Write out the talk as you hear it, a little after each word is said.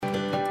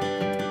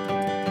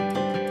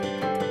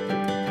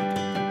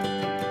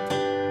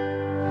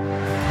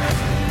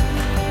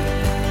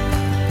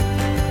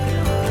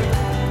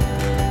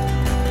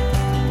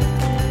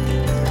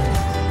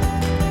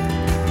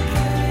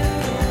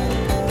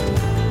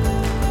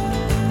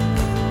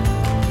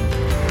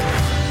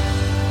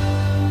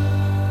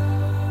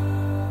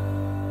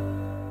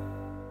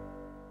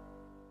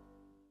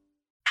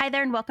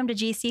there, and welcome to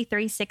GC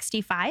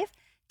 365.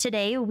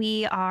 Today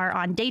we are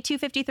on day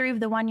 253 of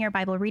the one-year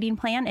Bible reading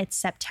plan. It's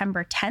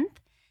September 10th,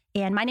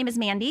 and my name is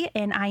Mandy,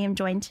 and I am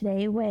joined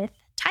today with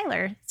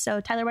Tyler.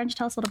 So Tyler, why don't you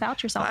tell us a little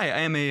about yourself? Hi,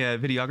 I am a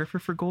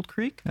videographer for Gold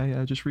Creek.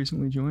 I just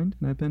recently joined,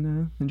 and I've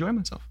been enjoying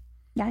myself.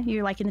 Yeah,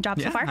 you're liking the job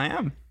so far? Yeah, I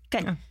am.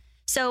 Good. Yeah.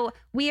 So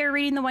we are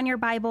reading the one-year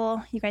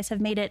Bible. You guys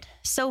have made it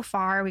so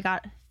far. We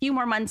got a few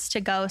more months to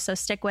go, so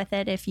stick with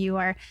it. If you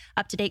are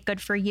up to date, good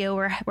for you.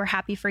 We're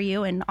happy for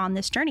you and on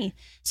this journey.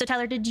 So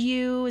Tyler,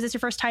 is this your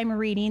first time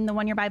reading the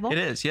one-year Bible? It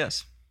is,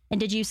 yes.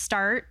 And did you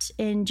start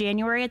in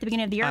January at the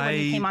beginning of the year when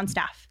you came on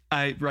staff?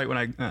 Right when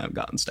I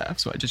got on staff,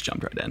 so I just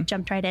jumped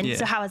right in. Yeah.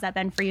 So how has that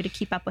been for you to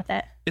keep up with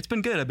it? It's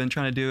been good. I've been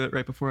trying to do it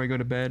right before I go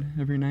to bed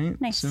every night.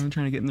 Nice. So I'm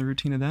trying to get in the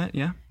routine of that,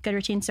 yeah. Good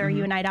routine. So are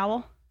you a night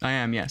owl? I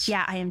am, yes.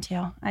 Yeah, I am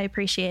too. I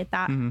appreciate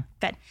that.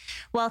 Good.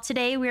 Well,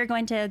 today we are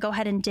going to go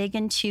ahead and dig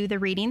into the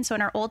reading. So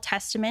in our Old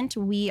Testament,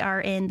 we are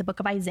in the book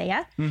of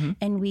Isaiah,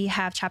 and we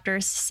have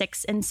chapters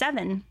 6 and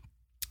 7.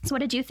 So what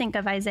did you think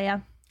of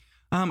Isaiah?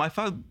 I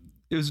thought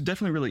it was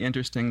definitely really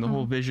interesting, the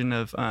whole vision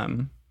of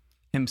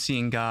him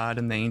seeing God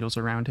and the angels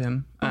around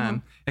him.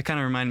 It kind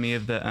of reminded me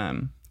of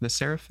the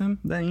seraphim,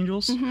 the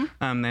angels.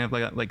 They have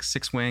like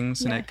 6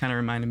 wings, and it kind of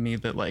reminded me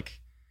that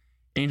like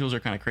angels are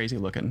kind of crazy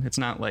looking. It's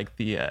not like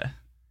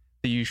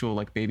the usual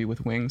like baby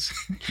with wings,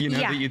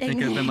 that you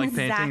think of in like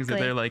paintings, that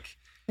they're like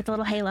with a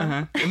little halo.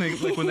 And they,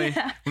 like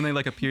when they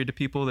like appeared to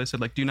people, they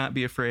said like, do not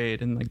be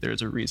afraid. And like,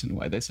 there's a reason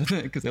why they said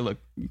that, because they look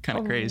kind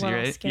of crazy,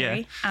 right? Scary.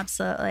 Yeah,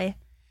 absolutely.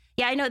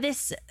 Yeah. I know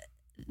this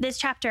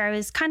chapter, I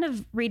was kind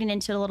of reading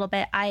into it a little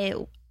bit. I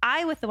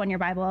with the one-year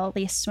Bible, at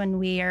least when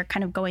we are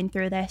kind of going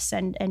through this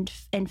and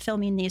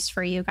filming these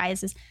for you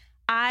guys, is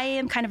I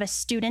am kind of a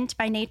student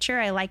by nature.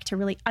 I like to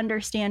really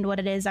understand what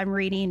it is I'm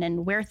reading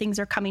and where things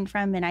are coming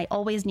from. And I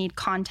always need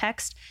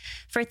context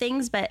for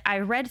things. But I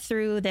read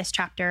through this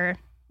chapter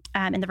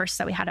in the verses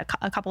that we had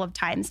a couple of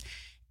times.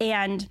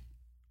 And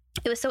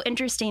it was so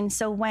interesting.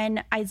 So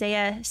when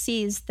Isaiah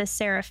sees the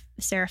seraphim,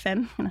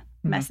 I'm going to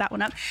mess that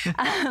one up.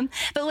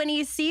 But when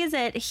he sees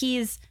it,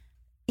 he's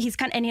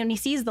kind of, and when he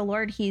sees the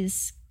Lord,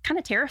 he's kind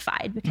of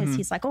terrified, because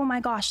he's like, oh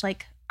my gosh,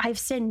 like, I've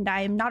sinned.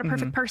 I'm not a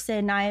perfect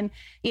person. I'm,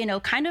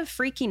 kind of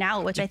freaking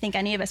out, which I think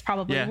any of us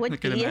probably would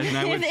be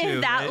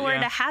if that were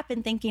to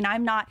happen, thinking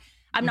I'm not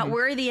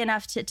worthy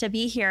enough to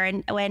be here.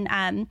 And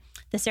when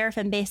the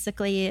seraphim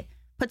basically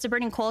puts a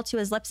burning coal to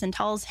his lips and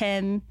tells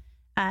him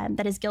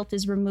that his guilt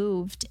is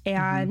removed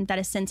and that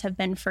his sins have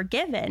been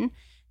forgiven,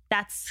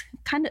 that's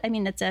kind of,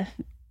 it's a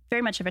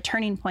very much of a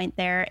turning point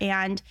there.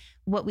 And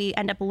what we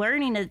end up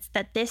learning is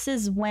that this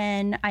is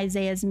when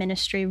Isaiah's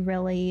ministry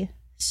really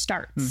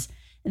starts.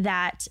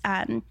 That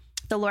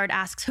the Lord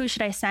asks, who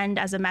should I send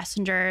as a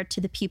messenger to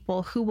the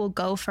people? Who will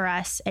go for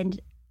us? And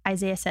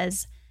Isaiah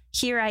says,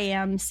 here I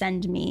am,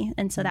 send me.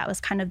 And so that was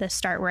kind of the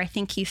start where I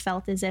think he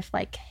felt as if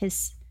like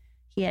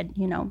he had,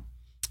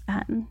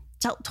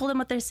 told him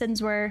what their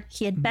sins were.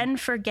 He had been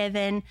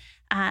forgiven,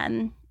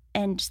 and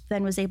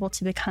then was able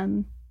to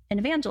become an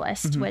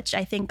evangelist, which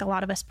I think a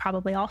lot of us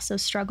probably also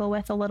struggle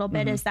with a little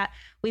bit, is that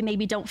we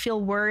maybe don't feel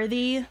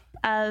worthy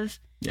of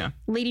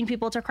leading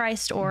people to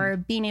Christ or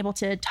being able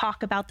to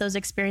talk about those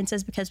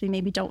experiences, because we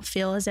maybe don't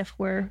feel as if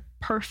we're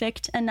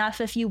perfect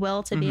enough, if you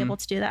will, to be able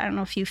to do that. I don't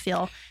know if you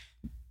feel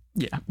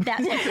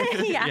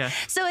that.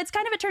 So it's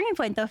kind of a turning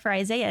point though for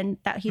Isaiah, and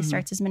that he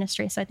starts his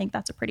ministry. So I think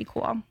that's a pretty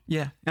cool.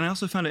 Yeah. And I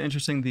also found it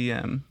interesting,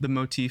 the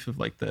motif of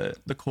like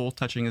the coal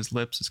touching his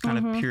lips is kind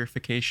of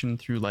purification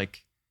through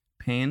like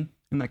pain.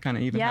 And that kind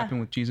of even happened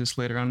with Jesus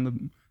later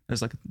on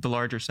as like the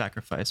larger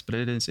sacrifice. But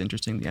it is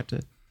interesting that you have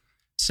to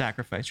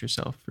sacrifice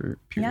yourself for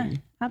purity. Yeah,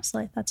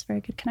 absolutely. That's a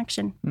very good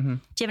connection. Do you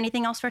have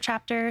anything else for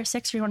chapter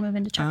 6, or you want to move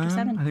into chapter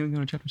 7? I think we can go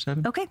to chapter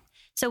 7. Okay.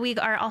 So we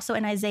are also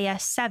in Isaiah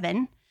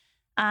 7.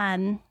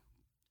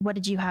 What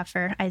did you have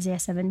for Isaiah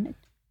 7?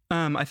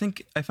 I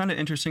think I found it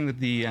interesting that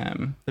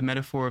the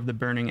metaphor of the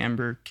burning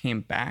ember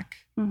came back.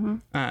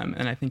 And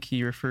I think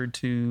he referred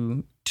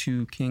to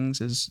 2 kings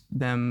as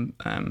them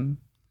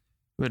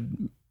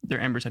their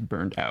embers had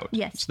burned out.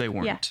 Yes. So they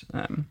weren't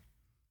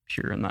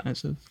pure in the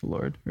eyes of the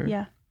Lord.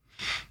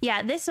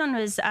 Yeah, this one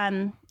was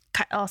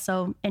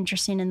also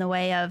interesting in the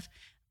way of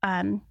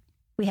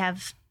we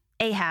have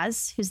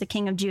Ahaz, who's the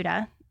king of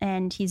Judah,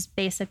 and he's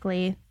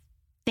basically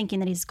thinking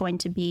that he's going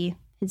to be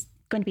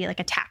like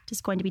attacked, is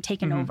going to be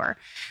taken over.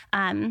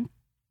 And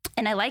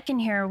I like in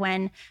here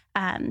when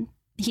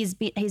he's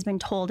been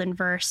told in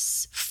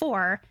verse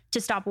 4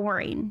 to stop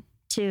worrying.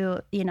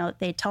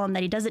 They tell him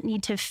that he doesn't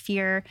need to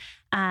fear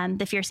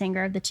the fierce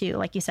anger of the 2,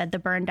 like you said, the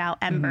burned out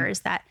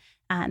embers, that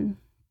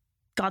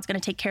God's going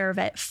to take care of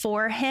it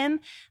for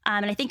him.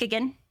 And I think,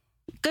 again,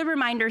 good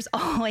reminders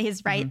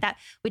always, right? That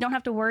we don't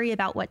have to worry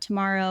about what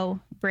tomorrow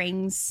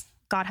brings.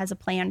 God has a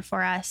plan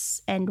for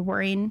us, and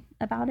worrying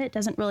about it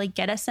doesn't really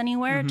get us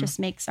anywhere. It just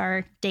makes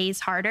our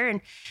days harder.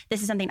 And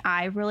this is something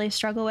I really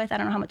struggle with. I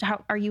don't know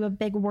how are you a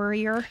big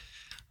worrier?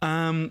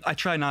 I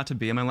try not to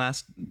be. In my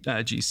last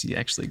GC,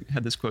 actually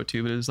had this quote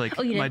too, but it was like,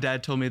 my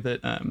dad told me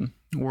that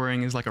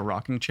worrying is like a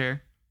rocking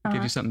chair. It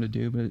gives you something to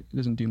do, but it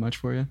doesn't do much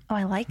for you. Oh,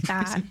 I like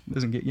that. It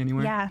doesn't get you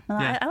anywhere. Yeah, well,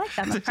 Yeah. I like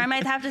that book. I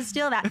might have to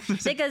steal that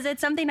because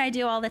it's something I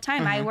do all the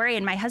time. I worry,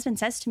 and my husband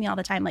says to me all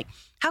the time, like,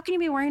 how can you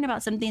be worrying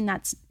about something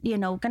that's,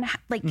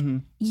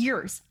 gonna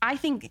years? I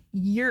think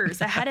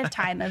years ahead of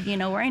time of,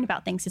 worrying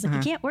about things. He's like,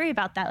 you can't worry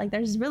about that. Like,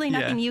 there's really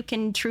nothing you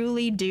can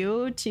truly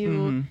do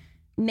to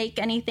make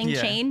anything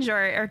change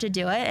or to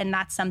do it. And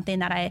that's something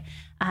that I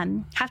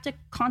have to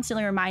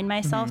constantly remind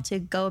myself to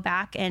go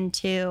back and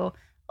to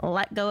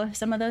let go of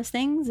some of those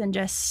things and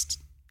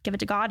just give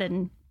it to God,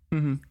 and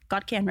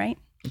God can, right?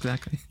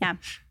 Exactly. Yeah.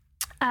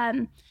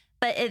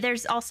 But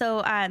there's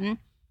also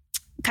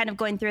kind of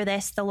going through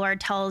this, the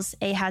Lord tells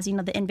Ahaz,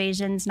 the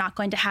invasion's not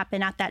going to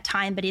happen at that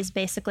time, but he's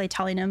basically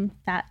telling him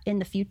that in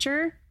the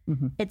future,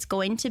 it's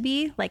going to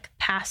be like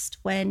past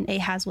when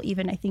Ahaz will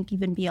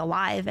even be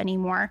alive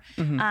anymore.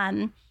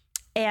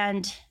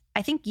 And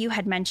I think you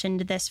had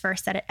mentioned this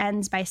verse that it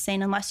ends by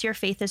saying, unless your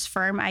faith is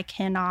firm, I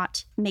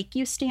cannot make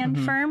you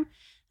stand firm.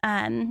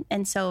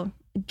 And so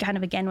kind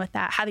of again with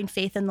that, having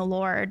faith in the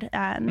Lord,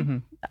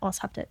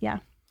 also have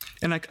to,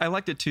 And I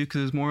liked it too,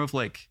 because it's more of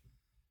like,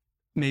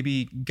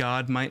 maybe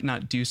God might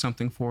not do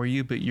something for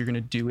you, but you're going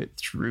to do it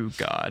through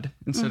God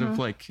instead of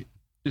like,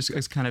 just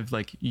as kind of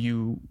like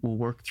you will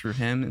work through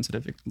him instead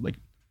of like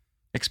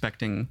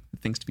expecting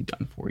things to be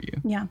done for you.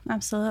 Yeah,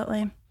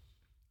 absolutely.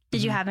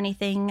 Did you have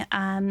anything?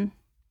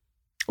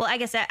 Well, I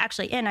guess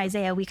actually in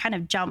Isaiah, we kind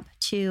of jump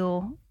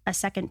to a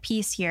second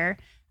piece here,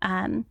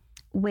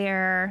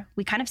 where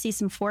we kind of see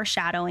some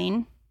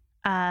foreshadowing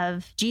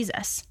of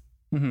Jesus,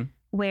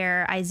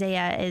 where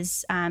Isaiah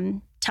is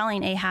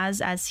telling Ahaz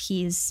as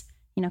he's,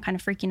 kind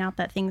of freaking out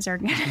that things are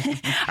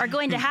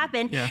going to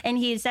happen. And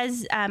he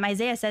says,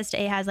 Isaiah says to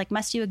Ahaz, like,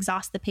 must you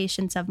exhaust the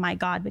patience of my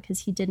God?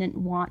 Because he didn't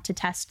want to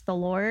test the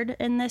Lord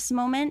in this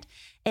moment.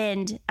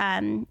 And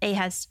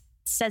Ahaz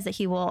says that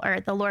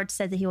the Lord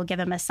says that he will give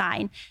him a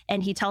sign.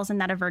 And he tells him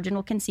that a virgin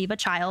will conceive a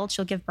child.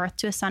 She'll give birth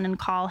to a son and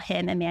call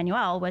him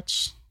Emmanuel,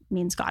 which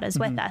means God is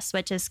with us,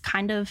 which is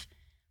kind of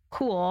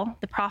cool.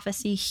 The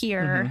prophecy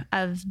here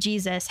of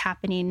Jesus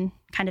happening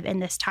kind of in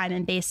this time.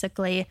 And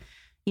basically,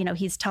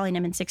 he's telling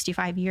him in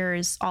 65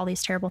 years, all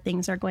these terrible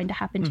things are going to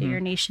happen to your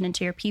nation and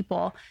to your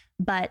people.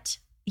 But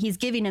he's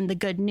giving him the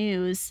good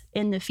news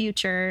in the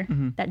future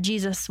that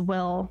Jesus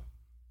will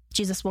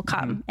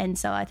come. And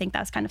so I think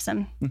that's kind of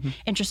some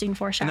interesting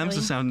foreshadowing. And that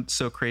must sound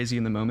so crazy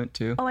in the moment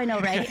too. Oh, I know,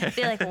 right? I'd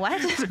be like,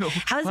 what?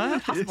 How is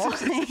that possible?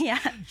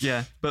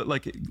 Yeah. But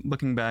like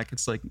looking back,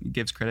 it's like it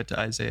gives credit to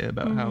Isaiah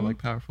about how like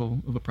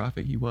powerful of a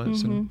prophet he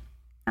was. And,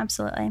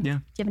 absolutely. Yeah. Do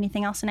you have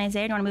anything else in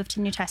Isaiah? Do you want to move to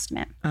the New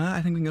Testament?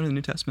 I think we can go to the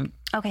New Testament.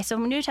 Okay. So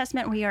New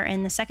Testament, we are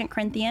in the 2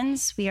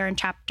 Corinthians. We are in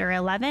chapter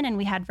 11 and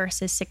we had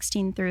verses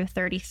 16 through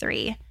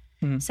 33.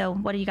 So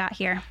what do you got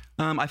here?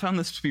 I found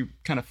this to be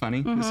kind of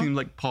funny. It seemed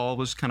like Paul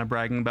was kind of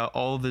bragging about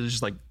all of the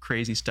just like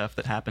crazy stuff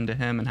that happened to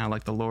him and how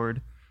like the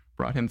Lord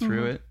brought him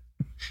through it.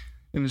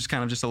 It was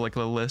kind of just a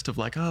list of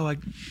like,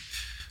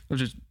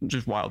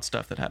 just wild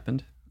stuff that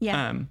happened.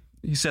 Yeah.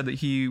 He said that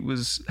he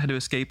had to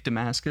escape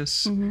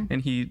Damascus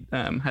and he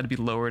had to be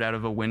lowered out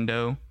of a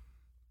window,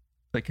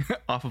 like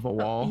off of a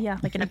wall. Yeah,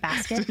 like in a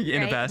basket.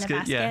 In a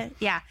basket, yeah.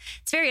 Yeah.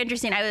 It's very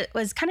interesting. I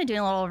was kind of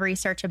doing a little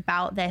research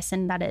about this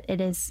and that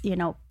it is,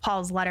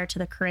 Paul's letter to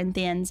the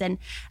Corinthians. And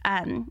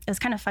it was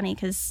kind of funny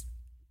because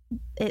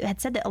it had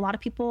said that a lot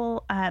of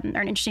people, or an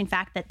interesting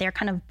fact that they're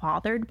kind of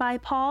bothered by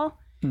Paul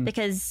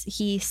because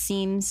he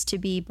seems to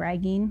be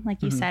bragging,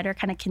 like you said, or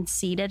kind of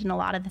conceited in a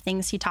lot of the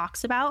things he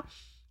talks about.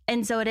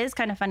 And so it is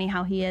kind of funny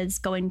how he is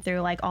going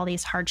through like all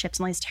these hardships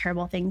and all these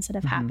terrible things that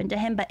have happened to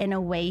him. But in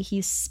a way,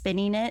 he's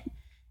spinning it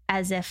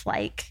as if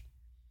like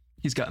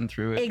he's gotten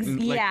through it. In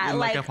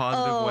a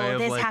positive way.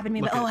 This happened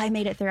to me, but I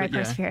made it through. I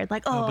persevered.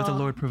 Like, but the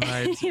Lord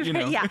provides.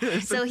 Yeah.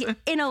 So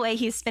in a way,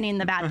 he's spinning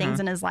the bad things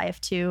in his life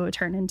to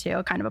turn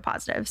into kind of a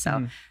positive.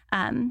 So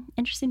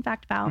interesting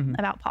fact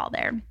about Paul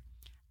there.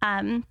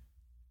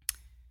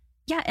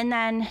 Yeah. And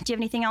then do you have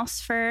anything else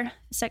for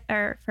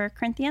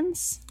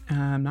Corinthians?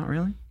 Not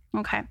really.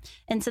 Okay.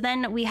 And so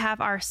then we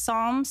have our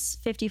Psalms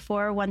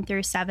 54, 1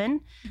 through 7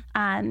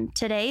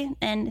 today.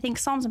 And I think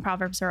Psalms and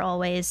Proverbs are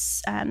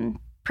always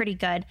pretty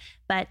good.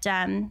 But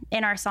in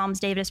our Psalms,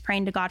 David is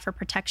praying to God for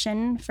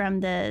protection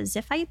from the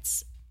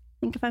Ziphites. I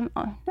think if I'm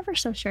never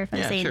so sure if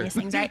I'm saying these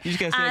things right. You just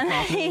gotta say it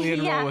confidently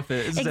and roll with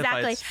it. It's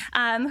exactly.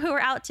 Who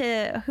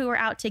are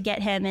out to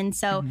get him. And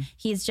so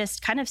he's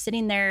just kind of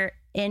sitting there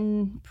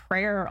in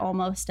prayer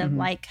almost of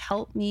like,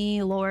 help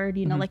me, Lord,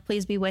 like,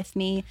 please be with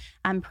me.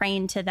 I'm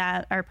praying to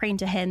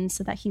him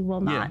so that he will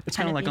not. Yeah, it's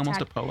kind of like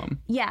almost a poem.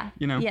 Yeah.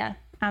 Yeah,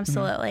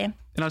 absolutely. And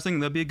I was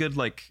thinking that'd be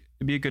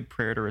a good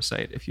prayer to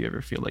recite if you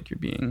ever feel like you're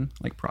being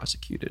like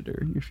prosecuted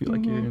or you feel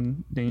like you're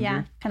in danger.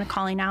 Yeah, kind of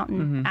calling out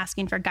and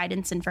asking for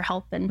guidance and for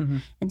help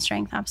and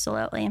strength.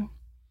 Absolutely.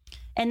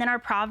 And then our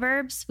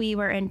Proverbs, we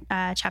were in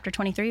chapter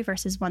 23,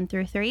 verses 1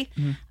 through 3.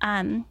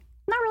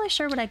 Not really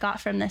sure what I got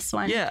from this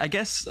one. Yeah, I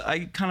guess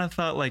I kind of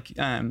thought like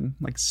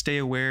stay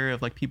aware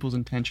of like people's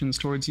intentions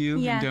towards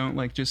you and don't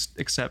like just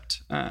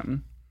accept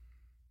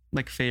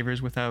like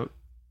favors without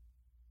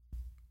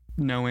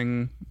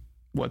knowing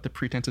what the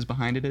pretenses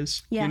behind it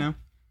is. Yeah. You know?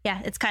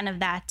 Yeah. It's kind of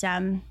that,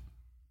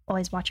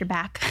 always watch your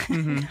back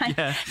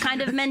Yeah.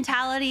 kind of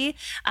mentality.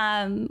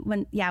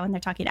 When they're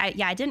talking,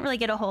 I didn't really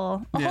get a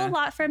whole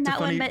lot from that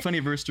funny, one, but funny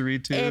verse to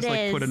read too. It's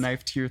like put a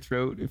knife to your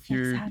throat if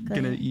you're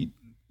going to eat.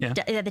 Yeah.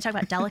 They talk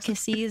about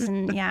delicacies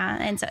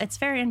and so it's a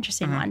very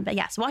interesting one. But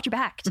so watch your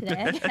back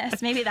today.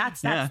 Yes, maybe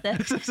that's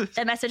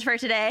the message for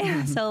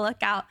today. So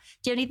look out.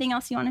 Do you have anything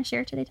else you want to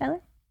share today,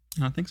 Tyler?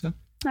 I don't think so.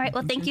 All right.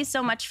 Well, thank you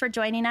so much for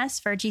joining us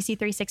for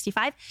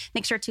GC365.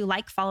 Make sure to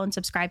like, follow, and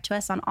subscribe to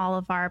us on all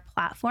of our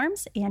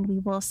platforms, and we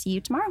will see you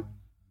tomorrow.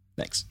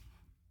 Thanks.